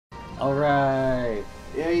Alright.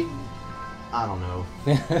 Yeah, I don't know.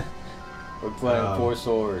 We're playing Four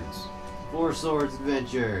Swords. Four Swords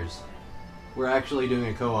Adventures. We're actually doing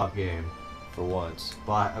a co-op game. For once.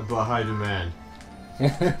 By high demand.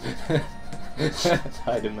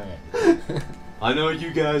 High demand. I know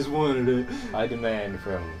you guys wanted it. High demand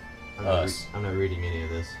from us. I'm not reading any of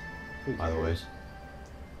this, by the way.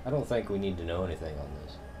 I don't think we need to know anything on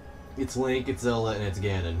this. It's Link, it's Zelda, and it's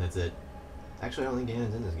Ganon. That's it. Actually, I don't think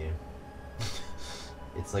Ganon's in this game.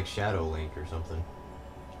 It's like Shadow Link or something.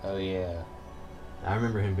 Oh yeah. I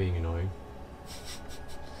remember him being annoying.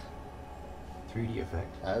 3D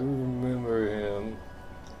effect. I remember him.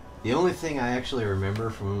 The only thing I actually remember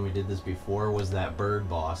from when we did this before was that bird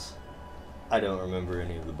boss. I don't remember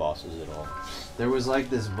any of the bosses at all. There was like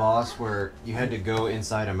this boss where you had to go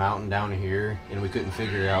inside a mountain down here, and we couldn't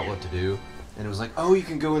figure out what to do. And it was like, oh, you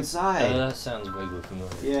can go inside. That sounds vaguely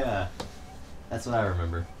familiar. Yeah, that's what I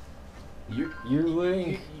remember. You're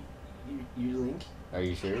Link. You Link? Are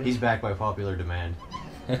you sure? He's back by popular demand.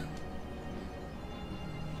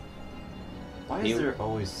 Why is there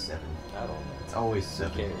always 7? I don't know. It's always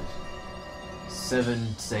 7. Who cares?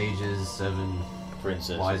 7 sages, 7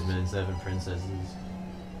 princesses, wise men, 7 princesses,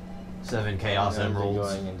 7 chaos emeralds,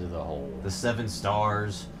 going into the hole. the 7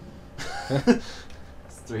 stars.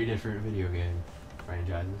 It's 3 different video game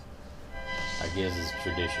franchises. I guess it's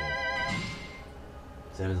tradition.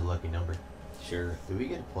 7's a lucky number. Sure. Do we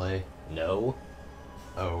get to play? No.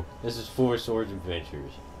 Oh. This is Four Swords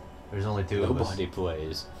Adventures. There's only 2 of us. Nobody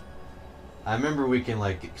plays. I remember we can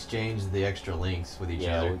like exchange the extra links with each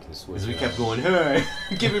other. Yeah, we can switch. Because we kept going, hey,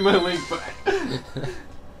 give me my link back.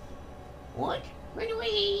 What? Run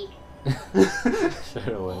away.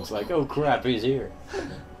 Shadow Link's like, oh crap, he's here.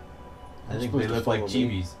 I think they look like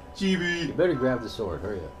chibis. Chibi! You better grab the sword,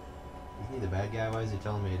 hurry up. Isn't he the bad guy? Why is he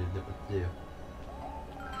telling me what to do?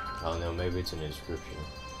 Oh no, maybe it's an inscription.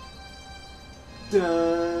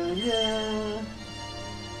 Dun, yeah.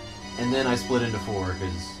 And then I split into 4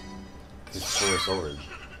 because it's Four Swords.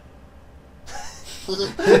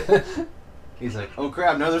 he's like, oh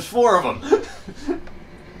crap, now there's 4 of them!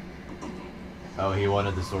 Oh, he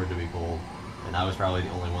wanted the sword to be cool. And I was probably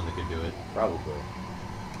the only one that could do it. Probably.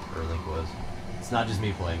 Or Link was. It's not just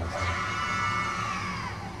me playing this thing.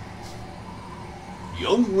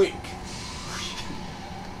 Young Link!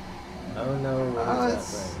 Oh no, what is that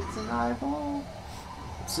thing? It's an eyeball.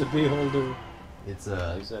 It's a beholder. It's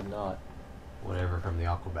I said not. whatever from the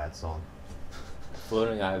Aquabat song.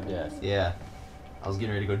 Floating Eye of Death. Yeah. I was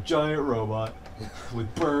getting ready to go giant robot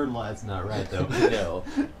with bird lights. Not right though. No.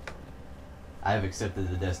 I have accepted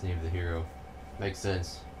the destiny of the hero. Makes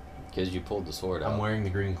sense. Because you pulled the sword out. I'm wearing the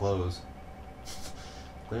green clothes.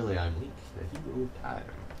 Clearly I'm Link, the hero of time.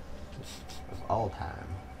 Of all time.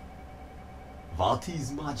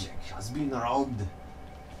 Valti's magic has been robbed.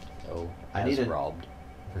 Oh, I need robbed.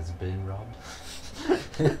 Has been robbed?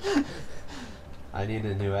 I need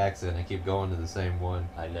a new accent. I keep going to the same one.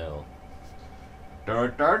 I know.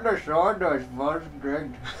 Turn the sword is most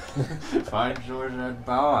great. Find swords and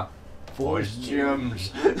power. Force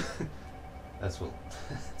gems. That's what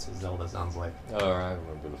Zelda sounds like. Oh, I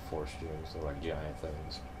remember the Force gems. They're like giant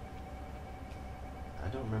things. I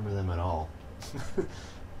don't remember them at all.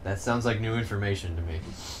 That sounds like new information to me.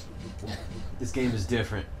 This game is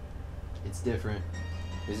different. It's different.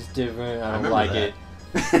 It's different. I don't remember like that.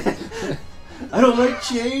 it. I don't like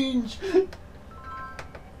change.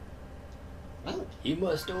 You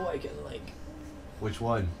must awaken, Link. Which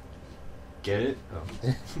one? Get it? Oh.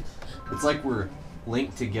 It's like we're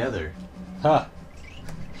linked together. Ha!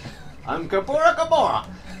 I'm Kabora Kabora!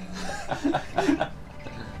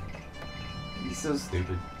 He's so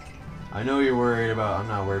stupid. I know you're worried about... I'm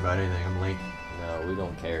not worried about anything. I'm Link. No, we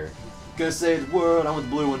don't care. Gonna save the world. I want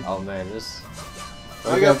the blue one. Oh man, this...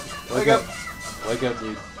 Wake up! Wake up! Wake up,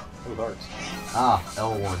 dude. Ooh, hearts. Ah,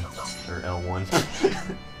 L1. Or L1.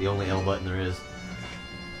 The only L button there is.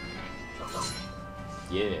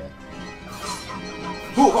 Yeah.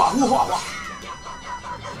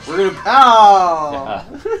 We're gonna... Ow!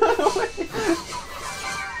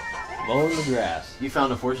 Mowing the grass. You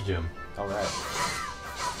found a force gem. Alright.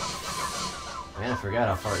 Man, I forgot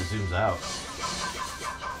how far it zooms out.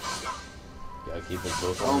 Gotta keep it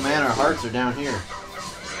both on. Oh man, our hearts are down here.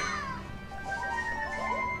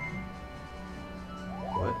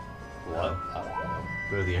 What? What? I don't know.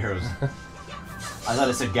 Go to the arrows. I thought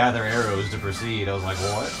it said gather arrows to proceed. I was like,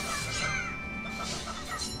 what?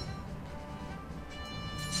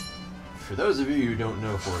 For those of you who don't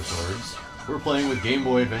know Four Swords, we're playing with Game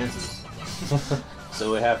Boy Advances.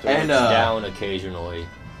 So we have to look down occasionally.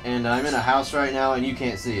 And I'm in a house right now and you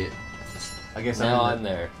can't see it. I guess now I'm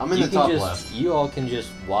there. I'm in You the can top just, left. You all can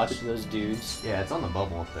just watch those dudes. Yeah, it's on the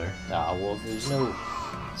bubble up there. Ah, well, there's no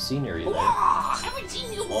scenery there. I haven't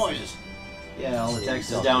seen you boys. Yeah, all the Yeah, text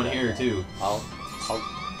you is talk down about here that. too. I'll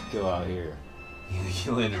go out here.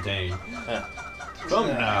 You'll entertain. Come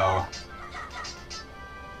now.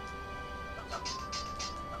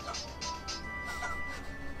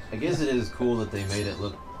 I guess it is cool that they made it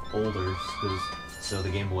look older, so the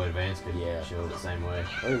Game Boy Advance could show it the same way.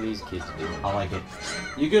 What are these kids doing? I like it.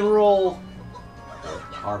 You can roll.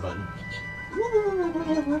 R button.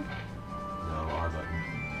 No, R button.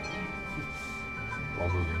 While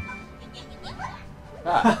moving.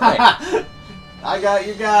 Ah, hey. I got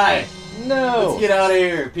your guy. No. Let's get out of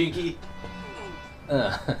here, Pinky.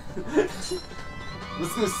 Let's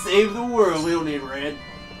Let's go save the world. We don't need Red.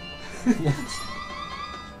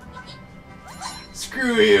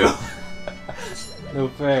 Screw you. No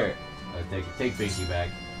fair. Take Pinky back.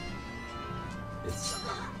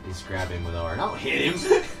 He's grabbing with R. Don't hit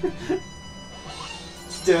him.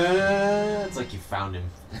 Duh. It's like you found him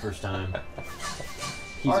the first time.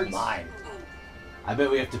 He's Hearts. mine. I bet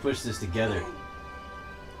we have to push this together.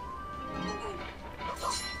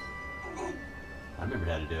 I remembered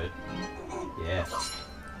how to do it. Yeah.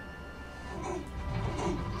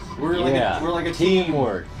 We're like a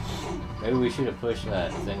teamwork. Maybe we should have pushed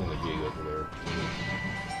that thingamajig over there.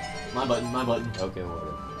 My button. Okay,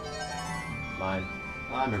 whatever. Mine.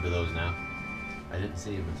 I remember those now. I didn't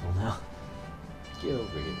see him until now. Get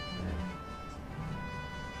over here.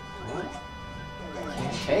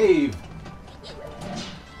 What? Cave!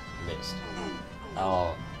 Missed.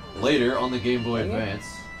 Oh. Later, on the Game Boy Dang it. Advance,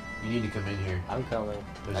 you need to come in here. I'm coming.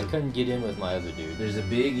 There's I a- couldn't get in with my other dude. There's a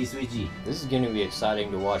biggie switchy. This is going to be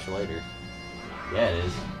exciting to watch later. Yeah, it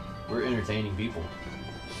is. We're entertaining people.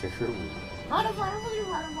 Sure we will.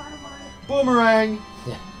 Boomerang!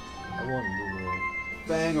 I want a boomerang.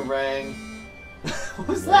 Bangarang! What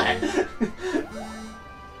was that? No,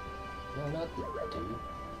 not the dude.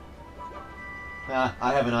 Ah,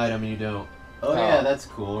 I have an item and you don't. Oh yeah, that's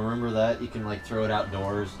cool. Remember that? You can like throw it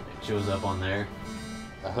outdoors. It shows up on there.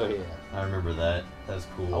 Oh yeah. I remember that. That's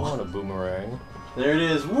cool. I want a boomerang. There it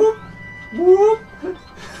is. Whoop! Whoop!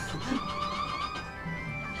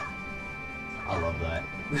 I love that.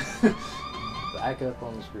 Back up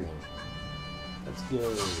on the screen. Let's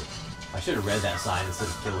go. I should have read that sign instead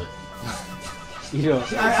of kill it. You don't.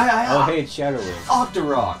 Oh hey, it's Shadowlink.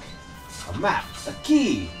 Octorok! A map! A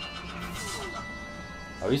key!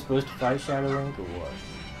 Are we supposed to fight Shadowlink or what?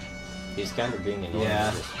 He's kind of being annoying.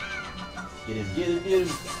 Yeah. Get him, get him, get him!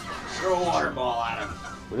 Throw a water ball at him!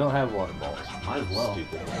 We don't have water balls. Might as well.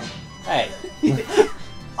 Stupid. Hey!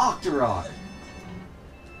 Octorok!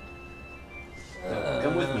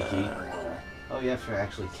 Come with me, Key. Oh, you have to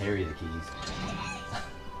actually carry the keys.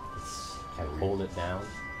 It's Can I hold it down?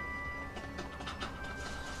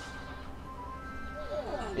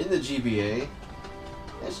 in the GBA.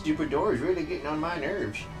 That stupid door is really getting on my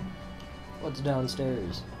nerves. What's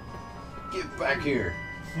downstairs? Get back here.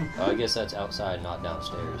 Oh, I guess that's outside, not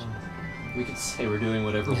downstairs. We could say we're doing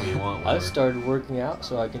whatever we want. I've started working out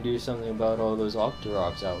so I can do something about all those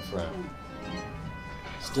Octoroks out front.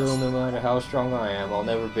 Still, no matter how strong I am, I'll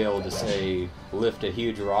never be able to, say, lift a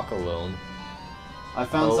huge rock alone. I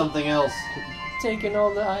found something else. Taking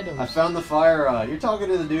all the items. I found the fire rod. You're talking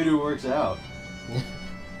to the dude who works out.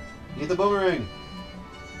 Get the boomerang.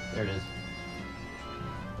 There it is.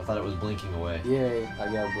 I thought it was blinking away. Yay, I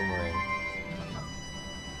got a boomerang.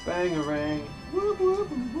 Bangarang. Whoop, whoop,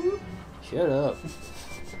 whoop. Shut up.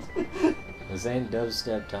 This ain't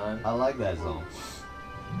dubstep time. I like that song.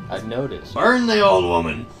 I've noticed. Burn the old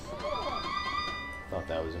woman. Thought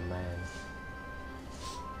that was a man.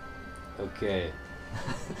 Okay.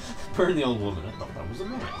 Burn the old woman. I thought that was a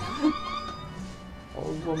man.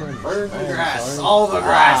 Old woman. Burn the Man, grass. sorry. All the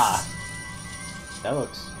grass. That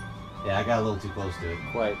looks Yeah, I got a little too close to it.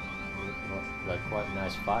 quite a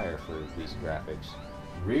nice fire for these graphics.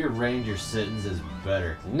 Rearrange your sentence is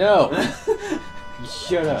better. No! You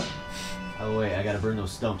shut up. Oh wait, I gotta burn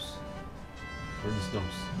those stumps. Burn the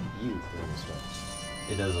stumps. You burn the stumps.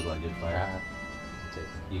 It does look like good fire.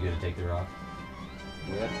 You gonna take the rock?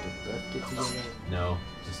 We have to both get together. No,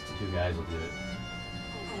 just the 2 guys will do it.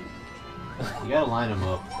 You gotta line them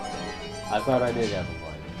up. I thought I did have a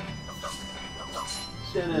line.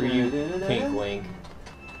 Screw you, pink wink.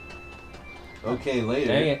 Okay, later.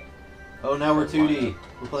 Dang it. Oh, now we're 2D.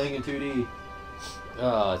 We're playing in 2D.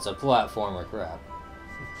 Oh, it's a platformer crap.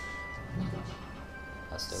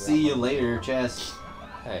 I still got See you my- later, chess.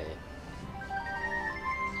 Hey.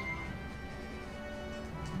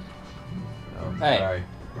 Oh, Hey. sorry.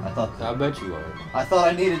 I thought. I bet you are. I thought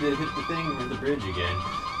I needed to hit the thing with the bridge again.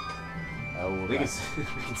 Oh, we can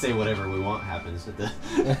say whatever we want happens at the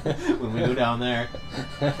when we go down there.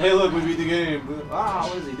 Hey, look, we beat the game. Ah,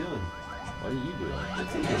 what is he doing? What are you doing?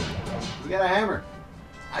 What's he doing? He's got a hammer.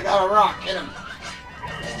 I got a rock. Get him.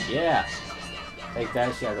 Yeah. Take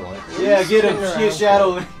that, Shadow Link. Yeah, get him. Get Shadow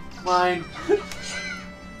Link. Mine.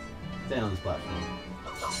 Stand on this platform.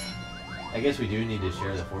 I guess we do need to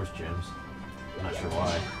share the force gems. I'm not sure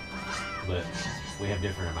why, but we have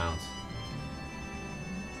different amounts.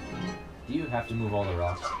 Do you have to move all the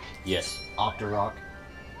rocks? Yes. Octa-rock?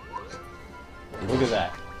 Look at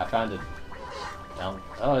that. I found it. Down.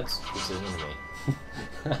 Oh, it's an enemy.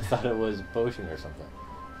 I thought it was a potion or something.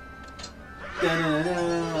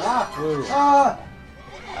 Ah! Ah!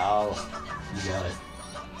 Ow. You got it.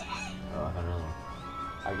 Oh, I found another one.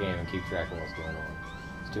 I can't even keep track of what's going on.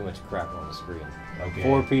 There's too much crap on the screen. Okay.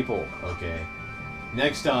 4 people. Okay.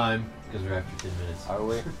 Next time, because we're after 10 minutes. Are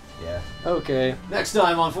we? Yeah. Okay. Next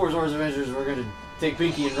time on Four Swords Adventures, we're gonna take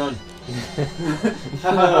Pinky and run.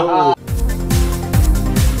 No.